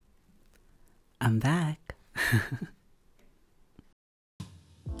I'm back.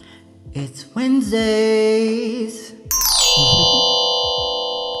 It's Wednesdays.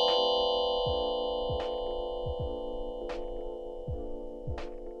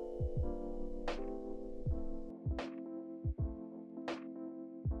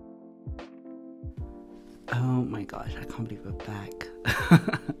 Oh my gosh, I can't believe we're back.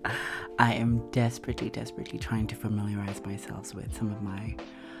 I am desperately trying to familiarize myself with some of my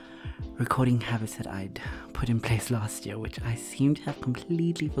recording habits that I'd put in place last year, which I seem to have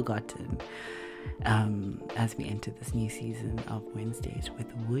completely forgotten as we enter this new season of Wednesdays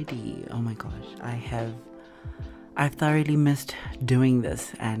with Woody. Oh my gosh, I've thoroughly missed doing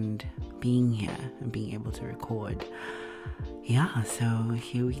this and being here and being able to record. Yeah, so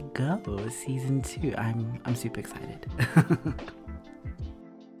here we go, season 2. I'm super excited.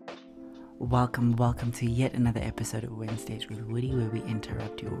 Welcome to yet another episode of Wednesdays with Woody, where we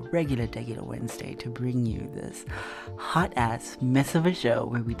interrupt your regular Wednesday to bring you this hot ass mess of a show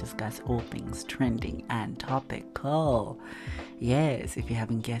where we discuss all things trending and topical. Yes, if you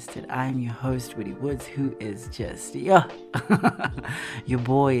haven't guessed it, I'm your host, Woody Woods, who is just, your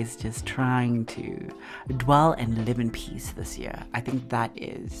boy is just trying to dwell and live in peace this year. I think that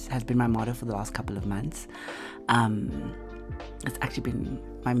has been my motto for the last couple of months. It's actually been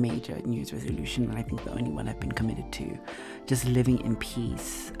my major New Year's resolution, and I think the only one I've been committed to. Just living in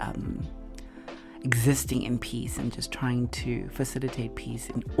peace, existing in peace, and just trying to facilitate peace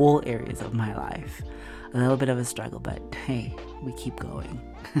in all areas of my life. A little bit of a struggle, but hey, we keep going.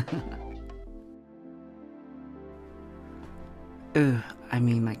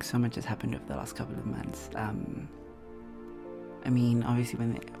 So much has happened over the last couple of months. Obviously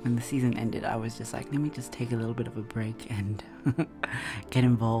when the season ended, I was just like, let me just take a little bit of a break and get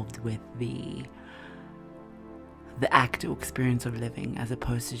involved with the act or experience of living, as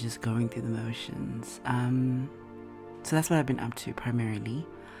opposed to just going through the motions. So that's what I've been up to primarily.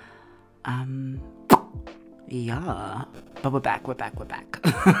 Yeah, but we're back.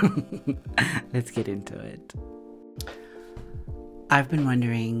 Let's get into it. I've been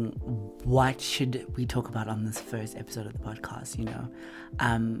wondering, what should we talk about on this first episode of the podcast?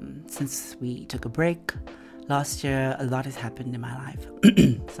 Since we took a break last year, a lot has happened in my life.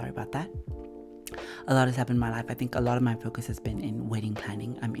 Sorry about that. A lot has happened in my life. I think a lot of my focus has been in wedding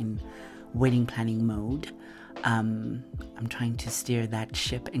planning. I'm in wedding planning mode. I'm trying to steer that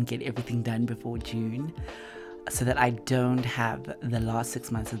ship and get everything done before June, so that I don't have the last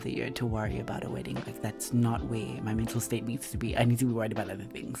 6 months of the year to worry about a wedding. Like, that's not where my mental state needs to be. I need to be worried about other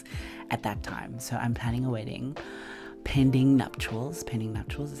things at that time. So I'm planning a wedding, pending nuptials.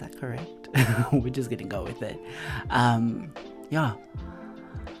 Is that correct? We're just gonna go with it. Yeah,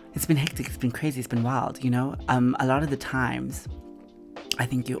 it's been hectic. It's been crazy. It's been wild. A lot of the times, I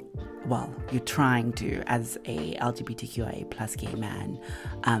think you're trying to, as a LGBTQIA plus gay man,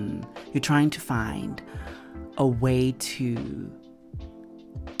 you're trying to find a way to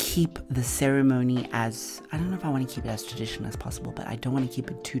keep the ceremony as, I don't know if I want to keep it as traditional as possible, but I don't want to keep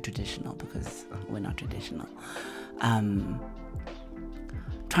it too traditional because we're not traditional.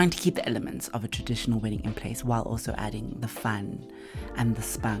 Trying to keep the elements of a traditional wedding in place while also adding the fun and the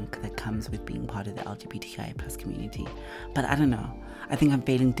spunk that comes with being part of the LGBTQIA plus community. But I don't know. I think I'm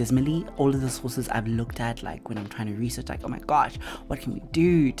failing dismally. All of the sources I've looked at, like when I'm trying to research, like, oh my gosh, what can we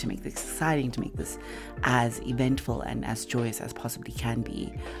do to make this exciting, to make this as eventful and as joyous as possibly can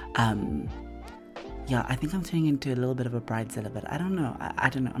be? I think I'm turning into a little bit of a bridezilla, but I don't know. I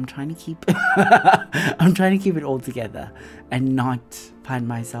don't know. I'm trying to keep it all together and not find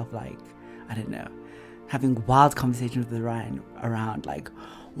myself, like, I don't know, having wild conversations with Ryan around, like,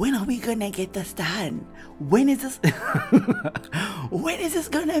 when are we gonna get this done? When is this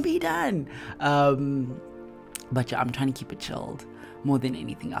gonna be done? But I'm trying to keep it chilled more than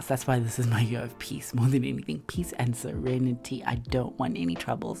anything else. That's why this is my year of peace, more than anything. Peace and serenity. I don't want any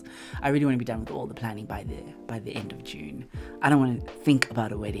troubles. I really want to be done with all the planning by the end of June. I don't want to think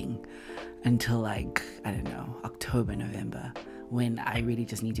about a wedding until, like, I don't know, October, November, when I really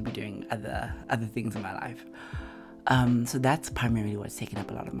just need to be doing other things in my life. So that's primarily what's taken up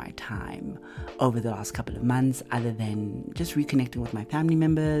a lot of my time over the last couple of months, other than just reconnecting with my family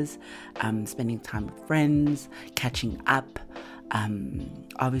members, spending time with friends, catching up.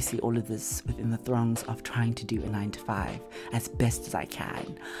 Obviously all of this within the throngs of trying to do a 9-to-5 as best as I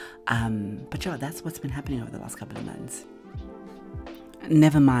can. But that's what's been happening over the last couple of months.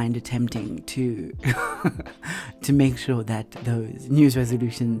 Never mind attempting to to make sure that those New Year's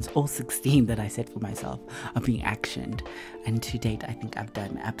resolutions, all 16 that I set for myself, are being actioned. And to date, I think I've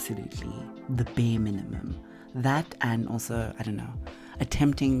done absolutely the bare minimum. That, and also, I don't know,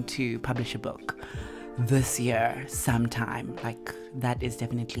 attempting to publish a book this year sometime. Like, that is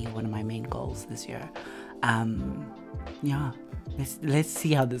definitely one of my main goals this year. Yeah, let's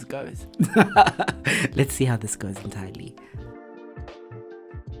see how this goes. Let's see how this goes entirely.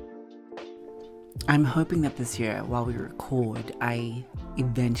 I'm hoping that this year, while we record, I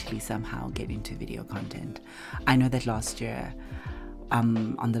eventually somehow get into video content. I know that last year,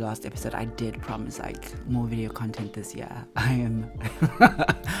 on the last episode, I did promise like more video content this year. I am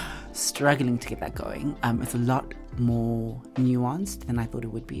struggling to get that going. It's a lot more nuanced than I thought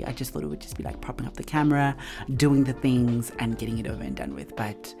it would be. I just thought it would just be like propping up the camera, doing the things and getting it over and done with.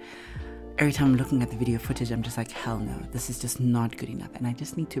 But every time I'm looking at the video footage, I'm just like, hell no, this is just not good enough. And I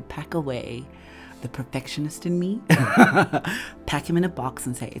just need to pack away the perfectionist in me, pack him in a box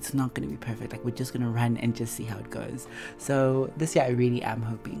and say, it's not going to be perfect. Like, we're just going to run and just see how it goes. So this year I really am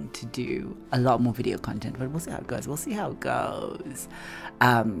hoping to do a lot more video content, but we'll see how it goes.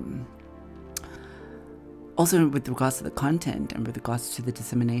 Also, with regards to the content and with regards to the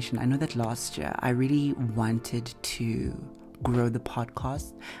dissemination, I know that last year I really wanted to grow the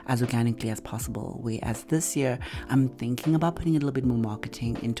podcast as organically as possible, whereas this year I'm thinking about putting a little bit more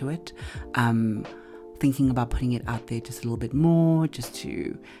marketing into it, thinking about putting it out there just a little bit more, just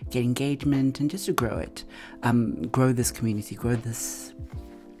to get engagement and just to grow it, grow this community, grow the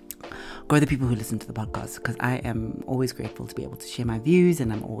people who listen to the podcast, because I am always grateful to be able to share my views,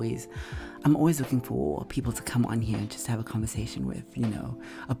 and I'm always looking for people to come on here and just have a conversation with,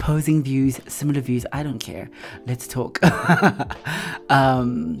 opposing views, similar views. I don't care. Let's talk. So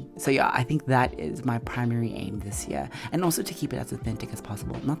yeah, I think that is my primary aim this year, and also to keep it as authentic as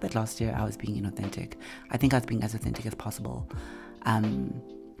possible. Not that last year I was being inauthentic. I think I was being as authentic as possible.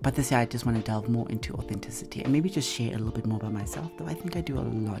 But this year I just want to delve more into authenticity and maybe just share a little bit more about myself, though I think I do a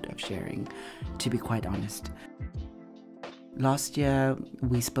lot of sharing, to be quite honest. Last year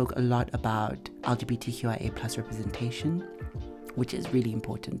we spoke a lot about LGBTQIA+ representation, which is really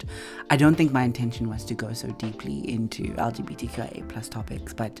important. I don't think my intention was to go so deeply into LGBTQIA+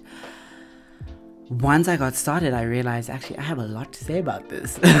 topics, but once I got started, I realized actually I have a lot to say about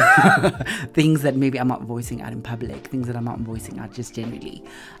this. Things that maybe I'm not voicing out in public, things that I'm not voicing out just generally.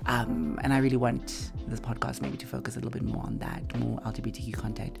 And I really want this podcast maybe to focus a little bit more on that, more LGBTQ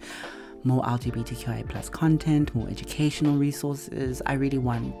content, more LGBTQIA+ content, more educational resources. I really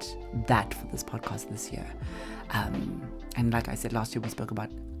want that for this podcast this year. And like I said, last year we spoke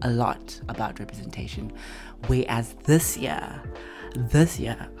a lot about representation, whereas this year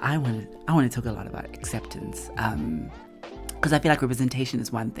I want to talk a lot about acceptance, because I feel like representation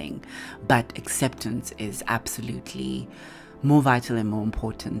is one thing, but acceptance is absolutely more vital and more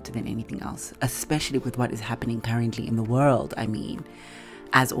important than anything else, especially with what is happening currently in the world. I mean,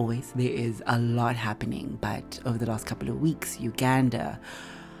 as always, there is a lot happening, but over the last couple of weeks, Uganda,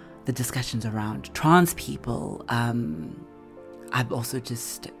 the discussions around trans people, I've also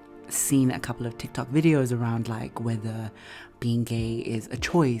just seen a couple of TikTok videos around like whether being gay is a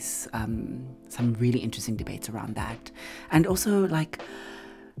choice, some really interesting debates around that. And also, like,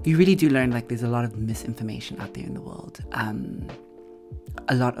 you really do learn like there's a lot of misinformation out there in the world,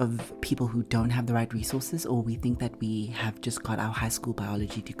 a lot of people who don't have the right resources, or we think that we have just got our high school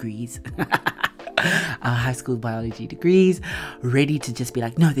biology degrees ready to just be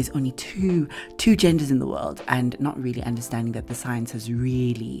like, no, there's only two genders in the world, and not really understanding that the science has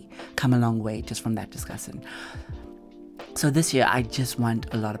really come a long way just from that discussion. So this year I just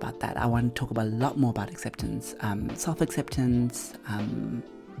want a lot about that. I want to talk about a lot more about acceptance, self-acceptance, and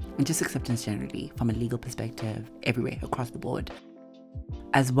just acceptance generally from a legal perspective, everywhere across the board,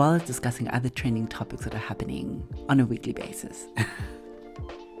 as well as discussing other trending topics that are happening on a weekly basis.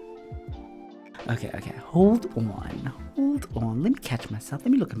 Okay, hold on. Let me catch myself.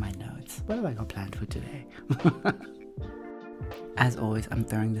 Let me look at my notes. What have I got planned for today? As always, I'm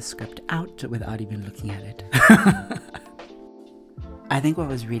throwing the script out without even looking at it. I think what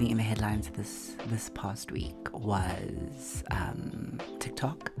was reading in the headlines this past week was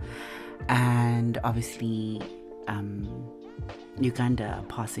TikTok, and obviously Uganda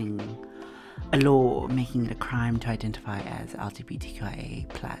passing a law making it a crime to identify as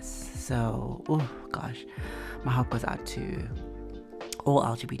LGBTQIA+. So, oh gosh, my heart goes out to all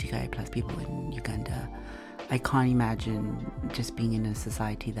LGBTQIA+ people in Uganda. I can't imagine just being in a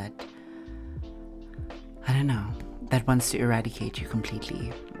society that, I don't know, that wants to eradicate you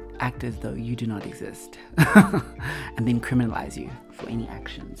completely, act as though you do not exist, and then criminalize you for any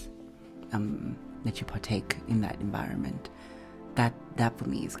actions that you partake in that environment. That for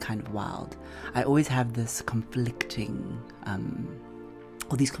me is kind of wild. I always have this conflicting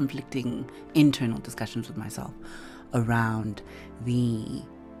internal discussions with myself around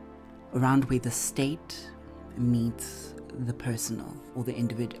where the state meets the personal, or the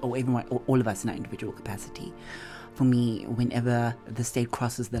individual, or everyone, or all of us in our individual capacity. For me, whenever the state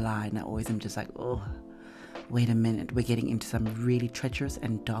crosses the line, I always am just like, oh, wait a minute, we're getting into some really treacherous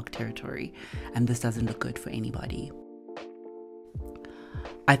and dark territory, and this doesn't look good for anybody.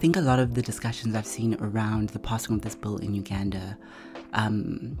 I think a lot of the discussions I've seen around the passing of this bill in Uganda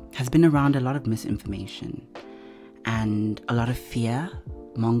has been around a lot of misinformation and a lot of fear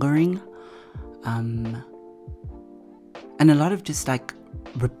mongering, and a lot of just like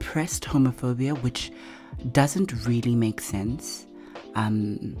repressed homophobia, which doesn't really make sense.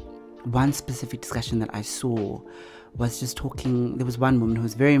 One specific discussion that I saw was just talking, there was one woman who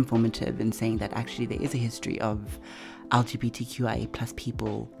was very informative in saying that actually there is a history of LGBTQIA plus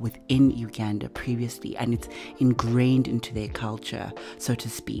people within Uganda previously, and it's ingrained into their culture, so to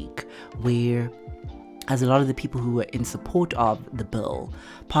speak, where as a lot of the people who were in support of the bill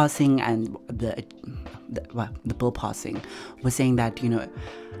passing and the bill passing were saying that, you know,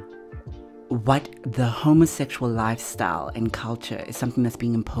 what the homosexual lifestyle and culture is something that's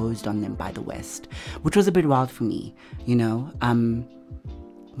being imposed on them by the West, which was a bit wild for me, you know.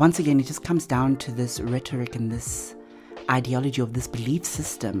 Once again, it just comes down to this rhetoric and this ideology of this belief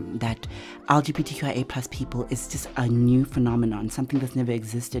system that LGBTQIA plus people is just a new phenomenon, something that's never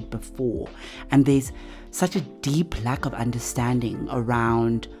existed before. And there's such a deep lack of understanding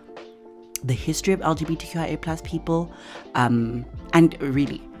around the history of LGBTQIA plus people. And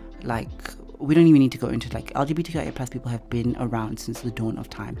really, like, we don't even need to go into, like, LGBTQIA plus people have been around since the dawn of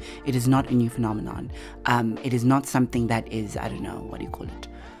time. It is not a new phenomenon. It is not something that is, I don't know, what do you call it?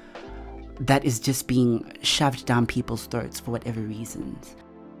 That is just being shoved down people's throats for whatever reasons.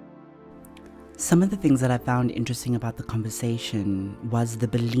 Some of the things that I found interesting about the conversation was the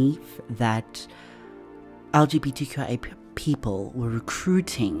belief that LGBTQIA people were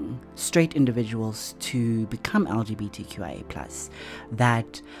recruiting straight individuals to become LGBTQIA+,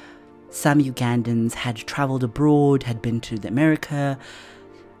 that some Ugandans had traveled abroad, had been to America,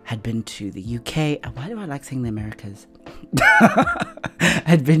 had been to the UK. Why do I like saying the Americas?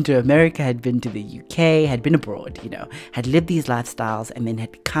 Had been to America, had been to the UK, had been abroad, you know, had lived these lifestyles, and then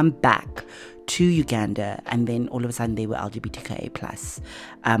had come back to Uganda, and then all of a sudden they were LGBTQIA+.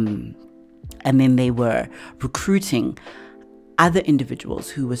 And then they were recruiting other individuals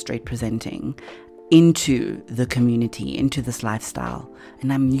who were straight presenting into the community, into this lifestyle.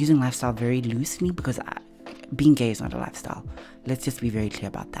 And I'm using lifestyle very loosely because being gay is not a lifestyle. Let's just be very clear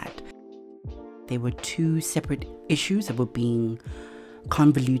about that. There were two separate issues that were being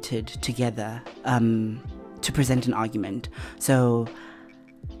convoluted together to present an argument. So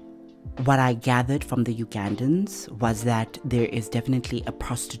what I gathered from the Ugandans was that there is definitely a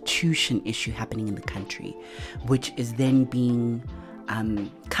prostitution issue happening in the country, which is then being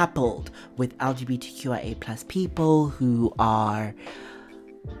coupled with LGBTQIA plus people who are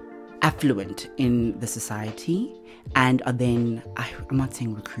affluent in the society and are then, I'm not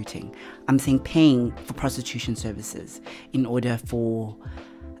saying recruiting, I'm saying paying for prostitution services in order for,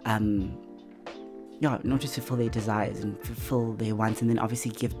 not just to fulfill their desires and fulfill their wants, and then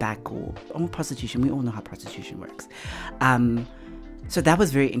obviously give back, or prostitution. We all know how prostitution works. So that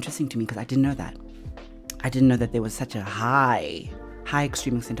was very interesting to me because I didn't know that. I didn't know that there was such a high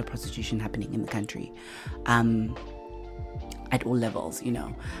extreme extent of prostitution happening in the country, at all levels, you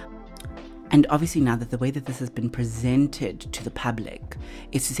know. And obviously now that the way that this has been presented to the public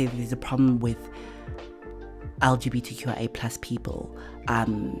is to say that there's a problem with LGBTQIA plus people,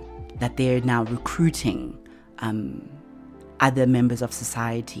 that they're now recruiting other members of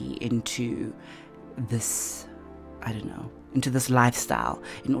society into this, into this lifestyle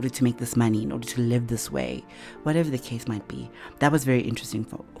in order to make this money, in order to live this way, whatever the case might be. That was very interesting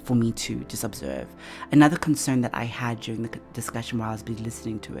for me to just observe. Another concern that I had during the discussion while I was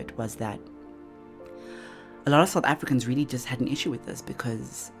listening to it was that a lot of South Africans really just had an issue with this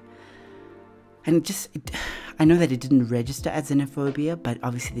because, I know that it didn't register as xenophobia, but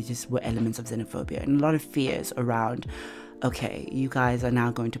obviously there just were elements of xenophobia and a lot of fears around, okay, you guys are now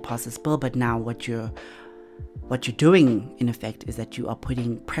going to pass this bill, but now what you're doing in effect is that you are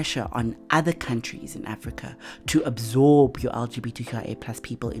putting pressure on other countries in Africa to absorb your LGBTQIA plus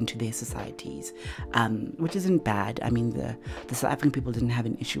people into their societies, which isn't bad. I mean, the South African people didn't have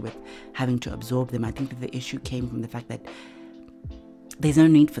an issue with having to absorb them. I think that the issue came from the fact that there's no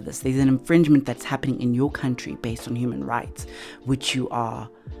need for this. There's an infringement that's happening in your country based on human rights, which you are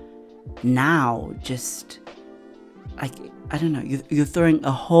now just, like, I don't know, you're throwing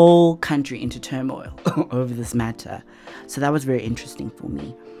a whole country into turmoil over this matter. So that was very interesting for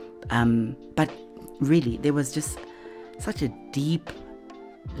me. But really, there was just such a deep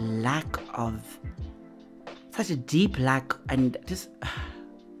lack and just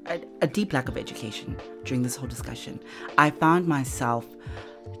a deep lack of education during this whole discussion. I found myself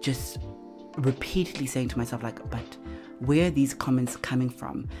just repeatedly saying to myself, like, but where are these comments coming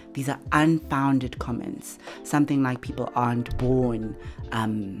from? These are unfounded comments. Something like people aren't born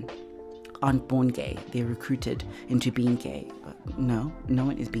gay. They're recruited into being gay. No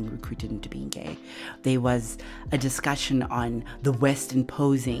one is being recruited into being gay. There was a discussion on the West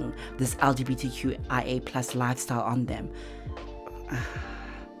imposing this LGBTQIA plus lifestyle on them.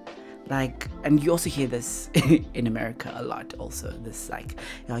 Like, and you also hear this in America a lot also, this like,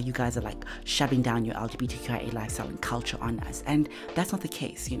 you guys are like shoving down your LGBTQIA lifestyle and culture on us. And that's not the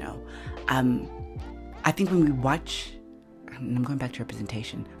case, I think when we watch, and I'm going back to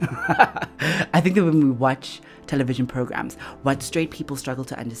representation, I think that when we watch television programs, what straight people struggle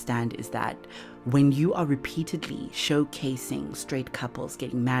to understand is that when you are repeatedly showcasing straight couples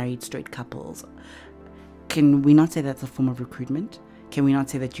getting married, straight couples, can we not say that's a form of recruitment? Can we not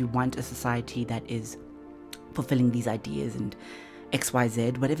say that you want a society that is fulfilling these ideas and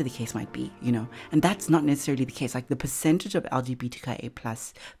XYZ, whatever the case might be, And that's not necessarily the case. Like, the percentage of LGBTQIA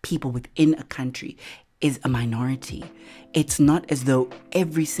plus people within a country is a minority. It's not as though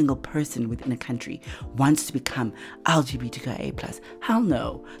every single person within a country wants to become LGBTQIA plus. Hell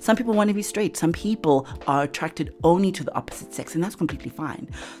no. Some people want to be straight. Some people are attracted only to the opposite sex, and that's completely fine.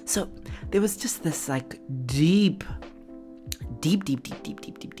 So there was just this like deep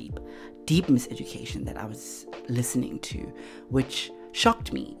miseducation that I was listening to, which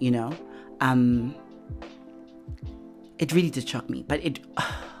shocked me, It really did shock me, but it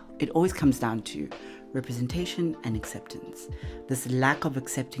always comes down to representation and acceptance. This lack of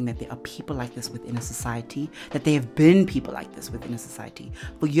accepting that there are people like this within a society, that there have been people like this within a society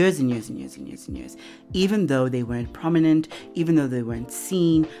for years and years and years and years and years, even though they weren't prominent, even though they weren't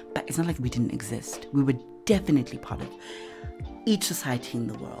seen. But it's not like we didn't exist. We were definitely part of each society in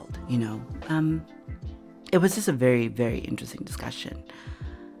the world, It was just a very, very interesting discussion.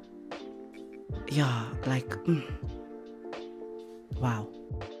 Yeah, like, wow.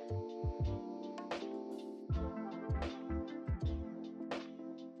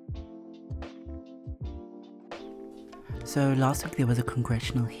 So last week there was a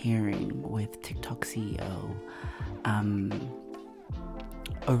congressional hearing with TikTok CEO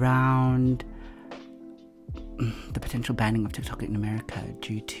around the potential banning of TikTok in America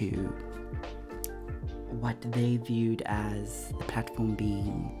due to what they viewed as the platform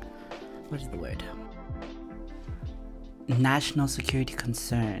being, what is the word? National security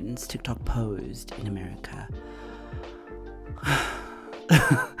concerns TikTok posed in America.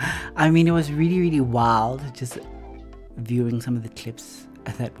 I mean, it was really, really wild just viewing some of the clips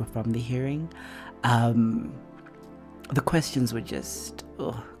that were from the hearing. The questions were just,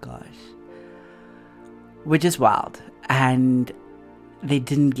 oh gosh, were just wild. And they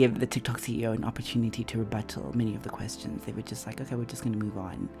didn't give the TikTok CEO an opportunity to rebuttal many of the questions. They were just like, okay, we're just going to move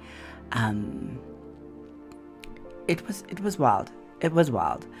on. It was wild. It was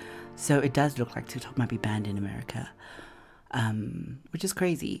wild. So it does look like TikTok might be banned in America, which is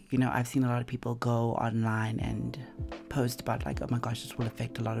crazy. I've seen a lot of people go online and post about like, oh my gosh, this will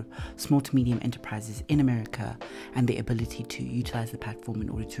affect a lot of small to medium enterprises in America and their ability to utilize the platform in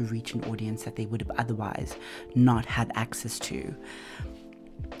order to reach an audience that they would have otherwise not had access to.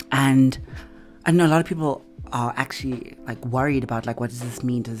 And I know a lot of people are actually like worried about like, what does this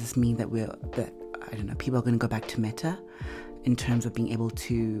mean? Does this mean that people are going to go back to Meta in terms of being able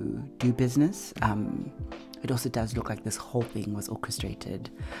to do business? It also does look like this whole thing was orchestrated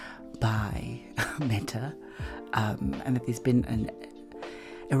by Meta, and that there's been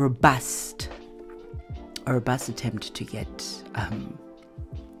a robust attempt to get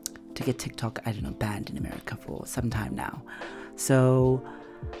TikTok, banned in America for some time now. So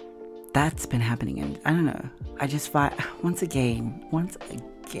that's been happening, and I don't know. I just find once again,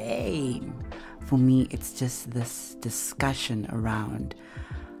 for me, it's just this discussion around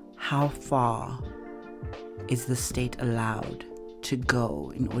how far is the state allowed to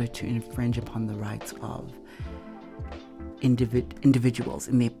go in order to infringe upon the rights of individuals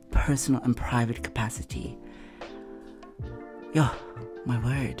in their personal and private capacity. Yeah, my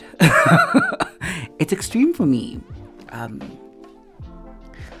word. It's extreme for me.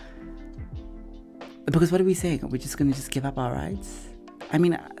 Because what are we saying? Are we just going to give up our rights? I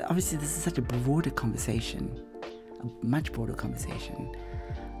mean, obviously this is such a broader conversation, a much broader conversation.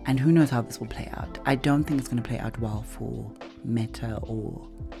 And who knows how this will play out. I don't think it's going to play out well for Meta or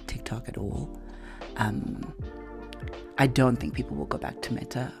TikTok at all. I don't think people will go back to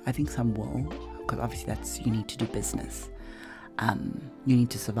Meta. I think some will, because obviously you need to do business. You need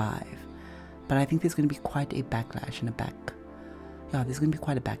to survive. But I think there's going to be quite a backlash there's going to be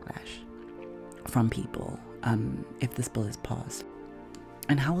quite a backlash from people if this bill is passed.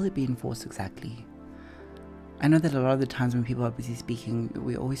 And how will it be enforced exactly? I know that a lot of the times when people are busy speaking,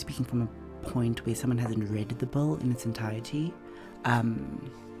 we're always speaking from a point where someone hasn't read the bill in its entirety. There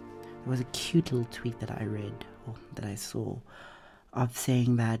was a cute little tweet that I read, or that I saw, of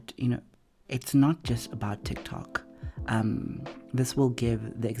saying that, it's not just about TikTok. This will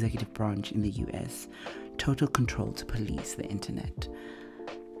give the executive branch in the US total control to police the internet.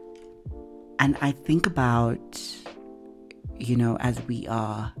 And I think about, as we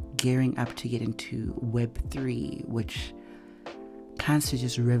are gearing up to get into Web3, which plans to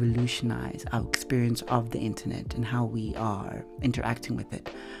just revolutionize our experience of the internet and how we are interacting with it,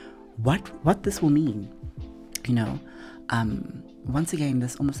 what this will mean, once again,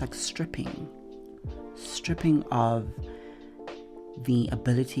 this almost like stripping of the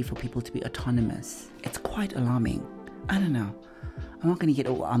ability for people to be autonomous. It's quite alarming. I don't know. I'm not going to get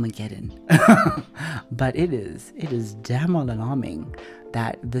all Armageddon, but it is damn well alarming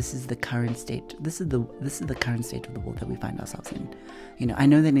that this is the current state. This is the current state of the world that we find ourselves in. I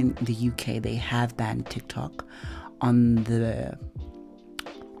know that in the UK they have banned TikTok on the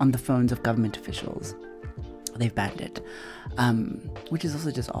phones of government officials. They've banned it, which is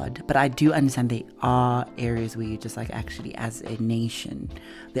also just odd. But I do understand there are areas where you just like actually, as a nation,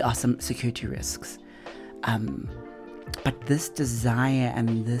 there are some security risks. But this desire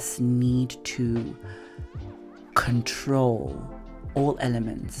and this need to control all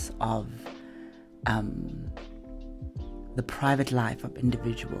elements of the private life of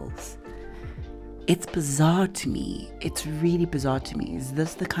individuals, it's bizarre to me. It's really bizarre to me. Is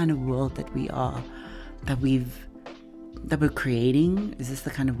this the kind of world that we are? That we're creating? Is this the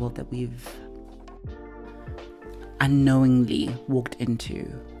kind of world that we've unknowingly walked into?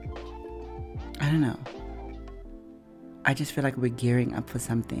 I don't know. I just feel like we're gearing up for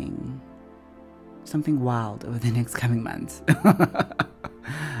something wild over the next coming months.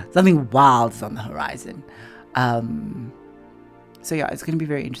 Something wild is on the horizon. So yeah, it's going to be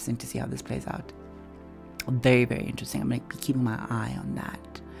very interesting to see how this plays out. Very, very interesting. I'm going to be keeping my eye on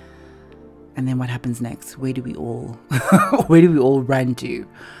that. And then what happens next? Where do we all run to?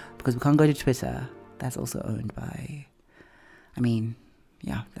 Because we can't go to Twitter. That's also owned by,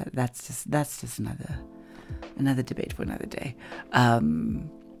 that's just another debate for another day. And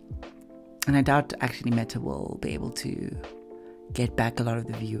I doubt actually Meta will be able to get back a lot of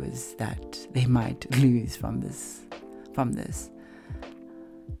the viewers that they might lose from this.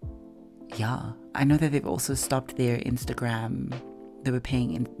 Yeah, I know that they've also stopped their Instagram. They were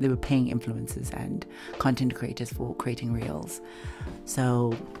paying influencers and content creators for creating reels.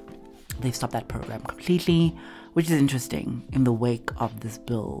 So they've stopped that program completely, which is interesting in the wake of this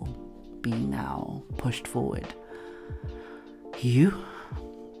bill being now pushed forward.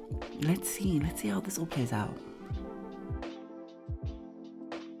 Let's see how this all plays out.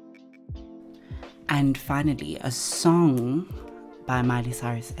 And finally, a song by Miley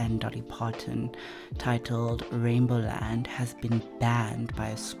Cyrus and Dolly Parton titled Rainbow Land has been banned by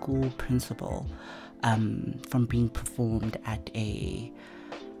a school principal from being performed at I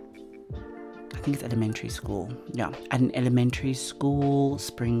think it's elementary school. Yeah, at an elementary school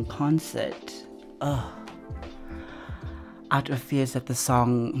spring concert. Out of fears that the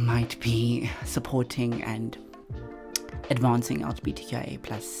song might be supporting and advancing LGBTQIA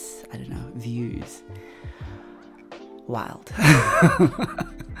plus, views. Wild.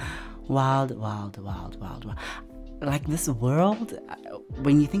 Wild. Like this world,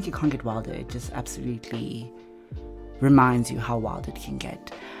 when you think it can't get wilder, it just absolutely reminds you how wild it can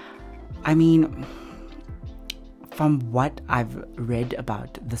get. From what I've read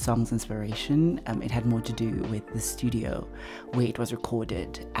about the song's inspiration, it had more to do with the studio where it was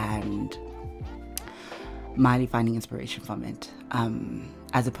recorded and Miley finding inspiration from it,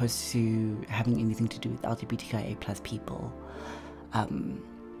 as opposed to having anything to do with LGBTQIA plus people.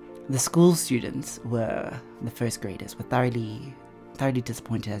 The school students were the first graders were thoroughly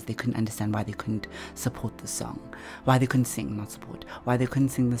disappointed as they couldn't understand why they couldn't support the song, why they couldn't sing, not support, why they couldn't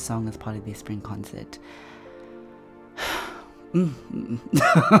sing the song as part of their spring concert.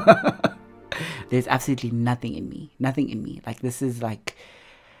 There's absolutely nothing in me. Like, this is like,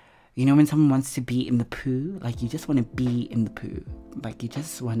 when someone wants to be in the poo, like, you just want to be in the poo. Like, you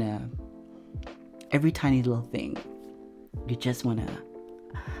just want to, every tiny little thing, you just want to,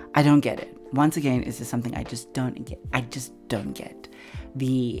 I don't get it. Once again, it's just something I just don't get. I just don't get.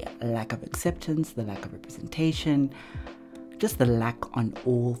 The lack of acceptance, the lack of representation, just the lack on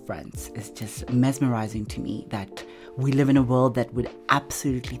all fronts is just mesmerizing to me, that we live in a world that would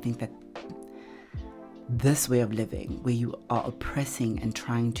absolutely think that this way of living, where you are oppressing and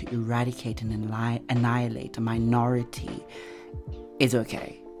trying to eradicate and annihilate a minority, is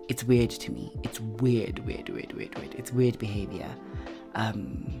okay. It's weird to me. It's weird. It's weird behavior.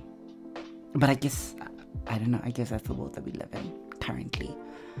 But I guess, I don't know, I guess that's the world that we live in currently.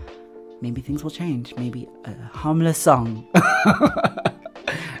 Maybe things will change. Maybe a harmless song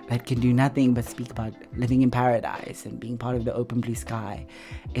that can do nothing but speak about living in paradise and being part of the open blue sky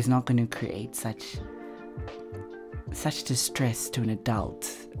is not going to create such distress to an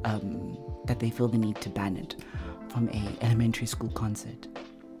adult that they feel the need to ban it from a elementary school concert.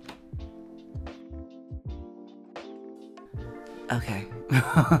 Okay.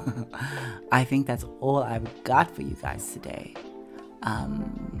 I think that's all I've got for you guys today.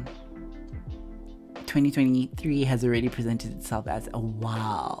 2023 has already presented itself as a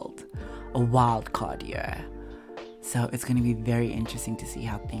wild card year. So it's going to be very interesting to see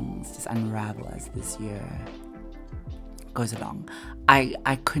how things just unravel as this year goes along.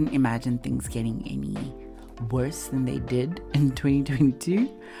 I couldn't imagine things getting any worse than they did in 2022,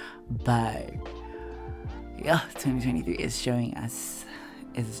 but yeah, 2023 is showing us.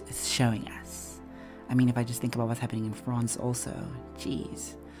 I mean, if I just think about what's happening in France also,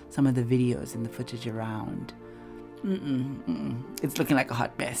 geez, some of the videos and the footage around, it's looking like a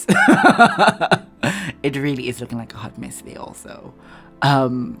hot mess. It really is looking like a hot mess there also.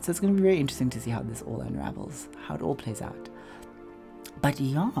 So it's going to be very interesting to see how this all unravels, how it all plays out. But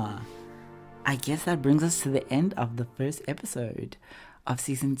yeah, I guess that brings us to the end of the first episode of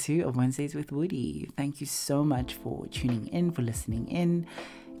season 2 of Wednesdays with Woody. Thank you so much for tuning in, for listening in.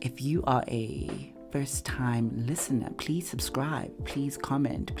 If you are a first-time listener, please subscribe, please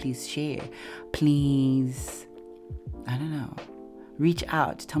comment, please share, please, I don't know, reach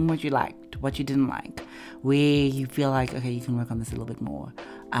out, tell me what you liked, what you didn't like, where you feel like, okay, you can work on this a little bit more.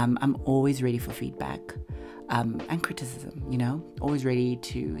 I'm always ready for feedback and criticism, always ready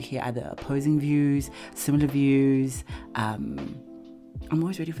to hear either opposing views, similar views. I'm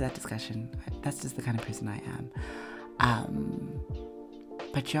always ready for that discussion. That's just the kind of person I am.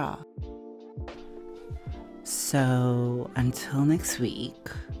 But yeah. So until next week,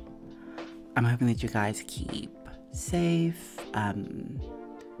 I'm hoping that you guys keep safe,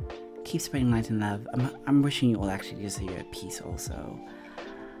 keep spreading light and love. I'm wishing you all actually just a year of peace also.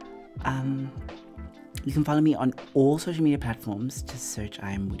 You can follow me on all social media platforms. Just search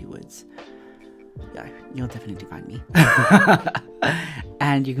I am Woody Woods. Yeah, you'll definitely find me.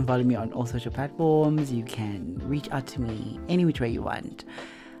 And you can follow me on all social platforms. You can reach out to me any which way you want.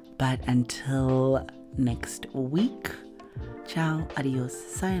 But until next week, ciao, adios,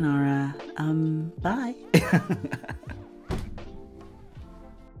 sayonara, bye.